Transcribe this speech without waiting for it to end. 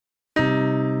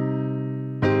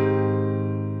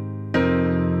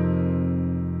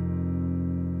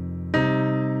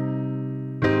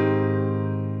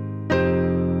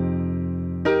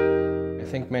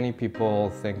think many people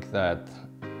think that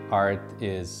art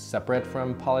is separate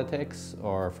from politics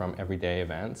or from everyday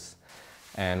events.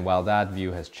 And while that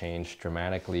view has changed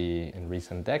dramatically in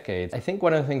recent decades, I think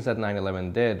one of the things that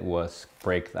 9/11 did was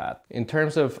break that. In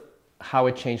terms of how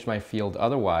it changed my field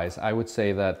otherwise, I would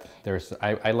say that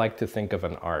I like to think of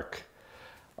an arc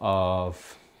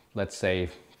of, let's say,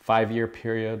 5-year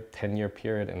period, 10-year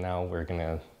period, and now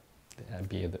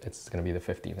it's gonna be the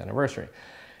 15th anniversary.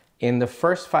 In the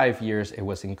first 5 years, it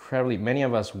was incredibly, many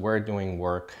of us were doing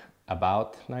work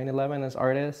about 9/11 as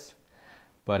artists,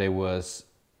 but it was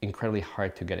incredibly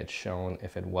hard to get it shown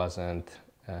if it wasn't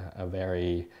a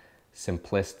very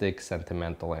simplistic,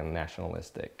 sentimental, and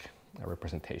nationalistic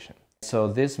representation. So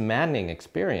this maddening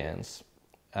experience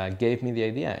gave me the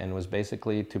idea, and was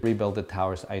basically to rebuild the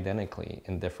towers identically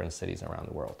in different cities around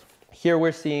the world. Here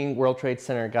we're seeing World Trade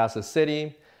Center Gaza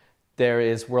City. There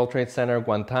is World Trade Center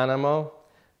Guantanamo.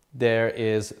 There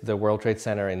is the World Trade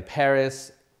Center in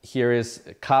Paris. Here is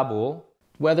Kabul.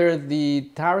 Whether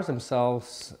the towers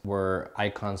themselves were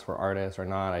icons for artists or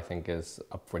not, I think is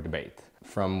up for debate.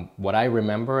 From what I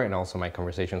remember, and also my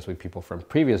conversations with people from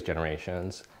previous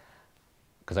generations,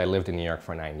 because I lived in New York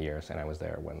for 9 years and I was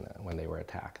there when they were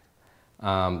attacked,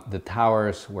 the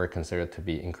towers were considered to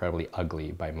be incredibly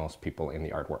ugly by most people in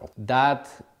the art world. That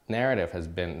narrative has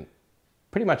been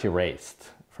pretty much erased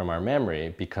from our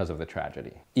memory because of the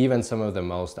tragedy. Even some of the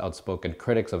most outspoken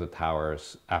critics of the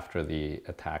towers after the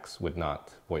attacks would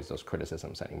not voice those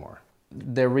criticisms anymore.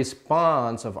 The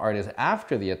response of artists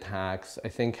after the attacks, I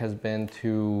think, has been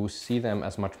to see them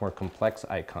as much more complex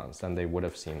icons than they would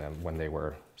have seen them when they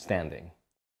were standing.